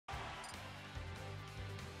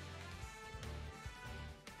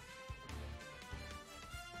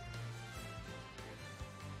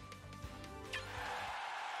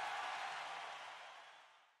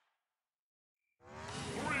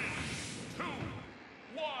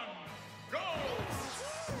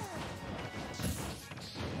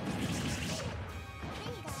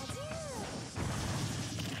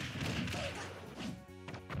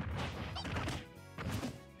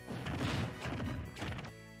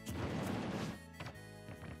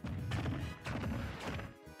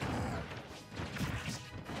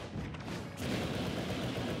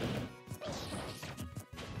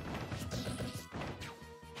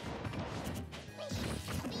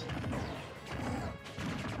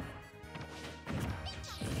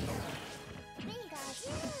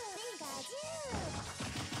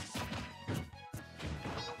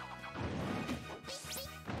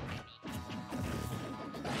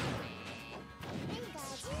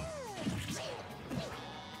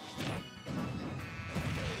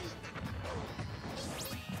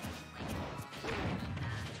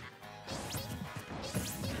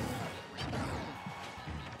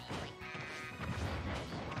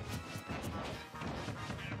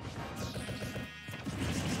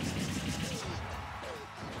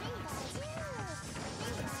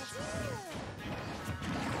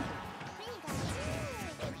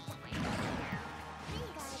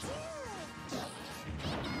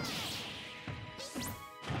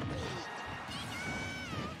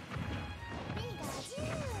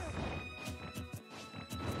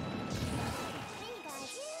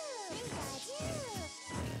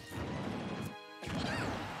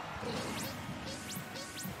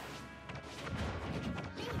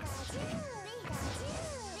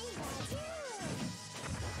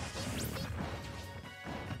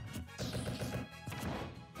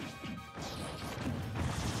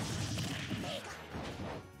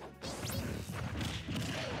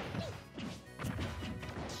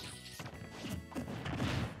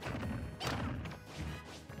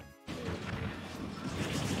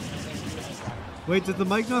Wait, did the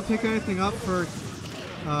mic not pick anything up for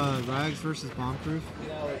Rags versus Bombproof?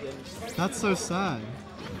 No, it didn't. That's so sad.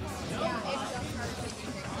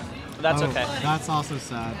 That's okay. That's also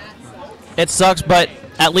sad. It sucks, but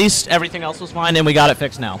at least everything else was fine and we got it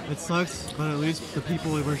fixed now. It sucks, but at least the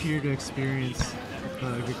people were here to experience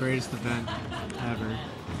the greatest event ever.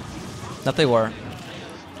 That they were.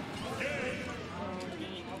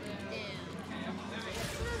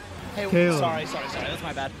 Hey, Caleb. sorry. That's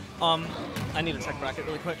my bad. I need to check bracket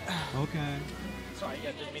really quick. Okay. Sorry,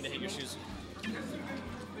 yeah, didn't mean to hit your shoes.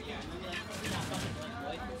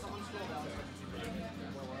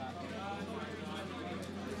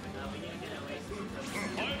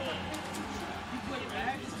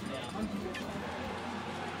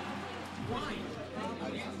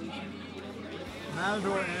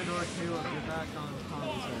 Matador and/or Caleb, get back on the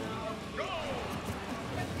commentary.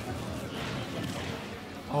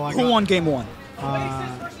 Oh, Who won game 1?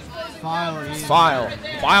 File.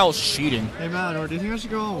 File's cheating. Hey Matador, do you think I should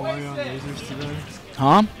go on Wario on lasers today?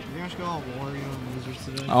 Huh? Do you think I should go on Wario on lasers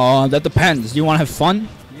today? That depends. Do you want to have fun?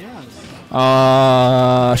 Yes.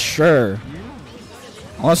 Sure. Yes.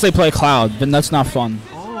 Unless they play Cloud, then that's not fun.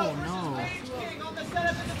 Oh no.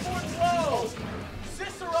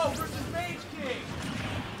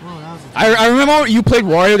 Whoa, that was I remember you played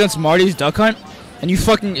Wario against Marty's Duck Hunt, and you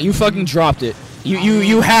fucking dropped it.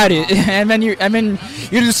 You had it, and then you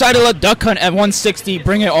decided to let Duck Hunt at 160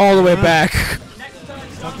 bring it all the way back.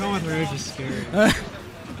 Duck Hunt with Rage is scary.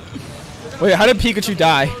 Wait, how did Pikachu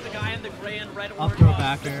die? Up throw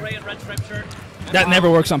back air. That never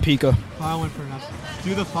works on Pika. File went for nothing.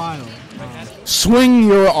 Do the file. Swing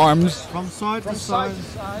your arms. From side to side.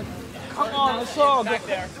 Come on, let's all Back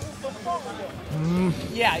there.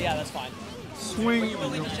 Yeah, that's fine. Swing.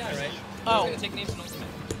 Oh.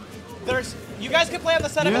 You guys can play on the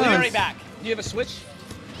setup. We'll be right back. Do you have a Switch?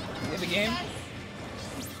 You have a game?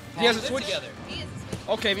 He has a Switch.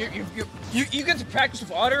 Okay, you get to practice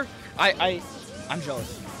with Otter. I'm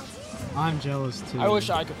jealous. I'm jealous too. I wish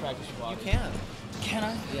I could practice with Otter. You can. Can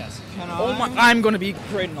I? Yes. Can I? Oh my! I'm gonna be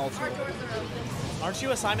great in Ultimate. Aren't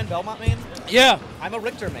you a Simon Belmont main? Yeah. I'm a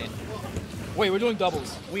Richter main. Wait, we're doing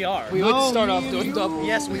doubles. We are. We would start off doing doubles.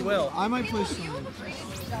 Yes, we will. I might play some.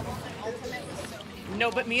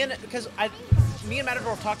 No, but me and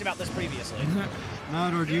Matador have talked about this previously.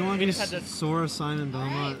 Matador, do you want We to just had to- Sora, Simon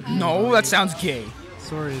Belmont? No, that sounds gay.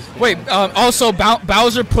 Sora is gay. Wait, also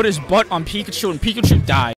Bowser put his butt on Pikachu and Pikachu died.